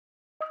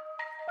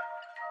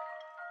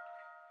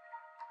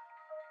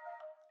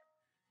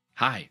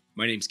Hi,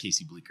 my name is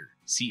Casey Bleeker,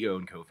 CEO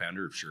and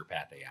co-founder of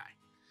SurePath AI.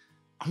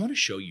 I want to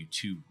show you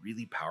two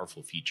really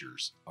powerful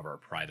features of our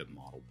private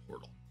model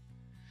portal.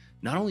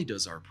 Not only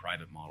does our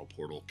private model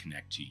portal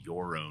connect to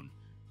your own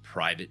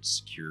private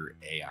secure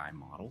AI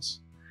models,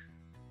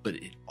 but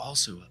it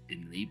also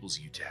enables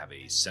you to have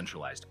a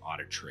centralized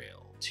audit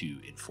trail, to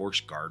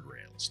enforce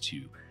guardrails,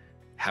 to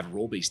have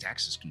role-based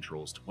access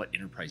controls to what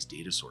enterprise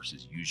data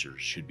sources users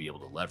should be able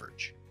to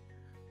leverage.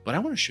 But I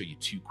want to show you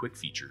two quick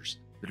features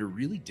that are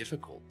really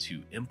difficult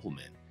to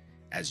implement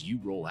as you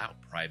roll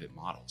out private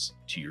models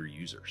to your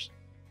users.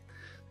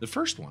 The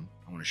first one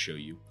I want to show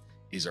you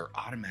is our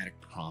automatic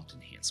prompt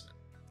enhancement.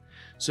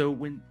 So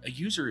when a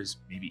user is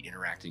maybe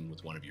interacting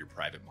with one of your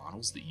private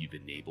models that you've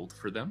enabled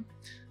for them,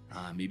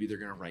 maybe they're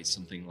going to write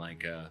something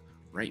like,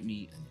 write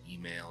me an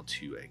email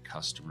to a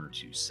customer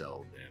to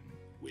sell them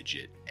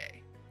widget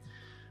A.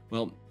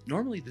 Well,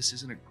 normally this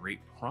isn't a great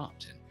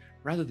prompt, and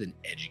rather than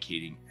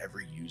educating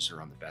every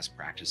user on the best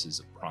practices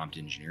of prompt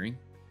engineering,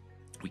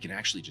 we can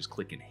actually just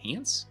click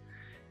Enhance,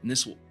 and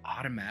this will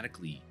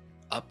automatically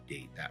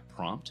update that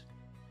prompt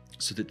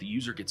so that the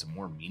user gets a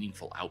more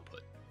meaningful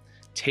output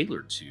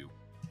tailored to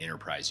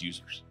enterprise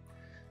users.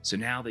 So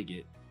now they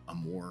get a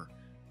more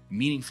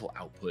meaningful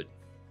output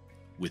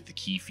with the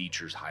key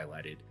features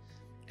highlighted,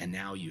 and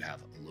now you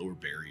have a lower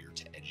barrier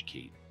to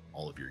educate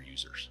all of your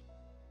users.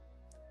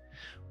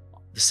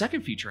 The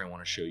second feature I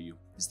want to show you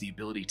is the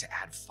ability to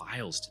add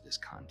files to this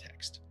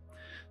context.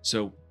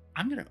 So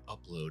I'm going to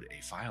upload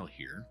a file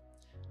here.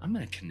 I'm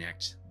going to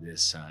connect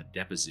this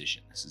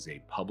deposition. This is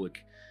a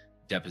public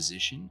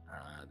deposition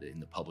in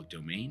the public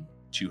domain,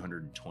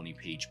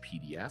 220-page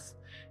PDF,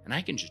 and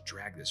I can just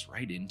drag this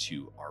right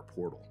into our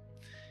portal.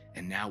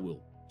 And now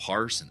we'll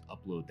parse and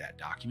upload that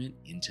document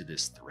into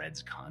this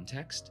threads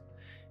context.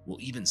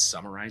 We'll even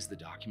summarize the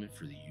document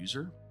for the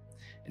user.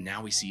 And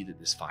now we see that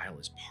this file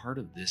is part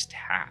of this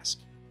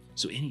task.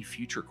 So any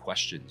future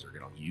questions are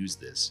going to use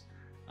this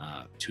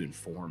to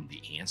inform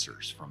the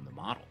answers from the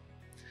model.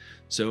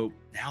 So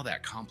now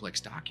that complex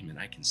document,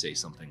 I can say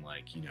something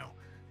like,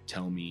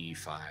 tell me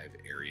 5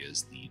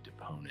 areas the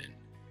deponent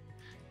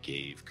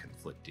gave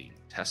conflicting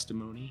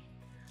testimony,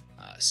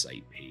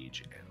 site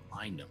page, and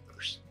line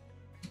numbers.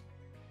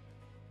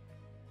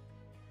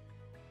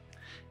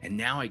 And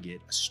now I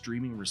get a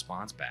streaming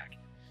response back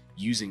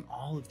using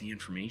all of the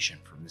information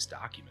from this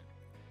document.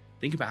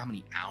 Think about how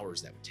many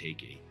hours that would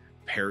take a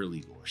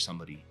paralegal or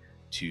somebody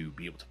to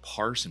be able to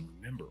parse and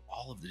remember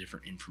all of the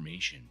different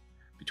information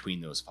between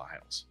those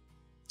files.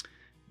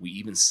 We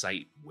even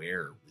cite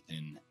where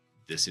within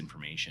this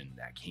information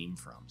that came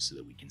from so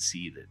that we can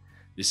see that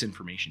this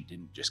information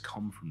didn't just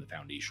come from the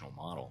foundational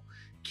model,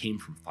 it came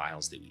from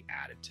files that we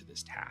added to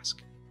this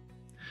task.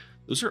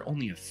 Those are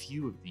only a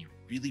few of the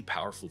really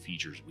powerful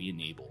features we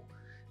enable,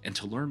 and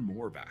to learn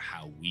more about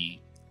how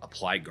we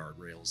apply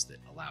guardrails that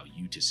allow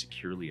you to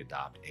securely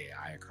adopt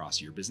AI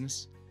across your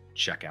business,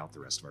 check out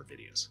the rest of our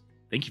videos.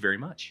 Thank you very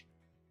much.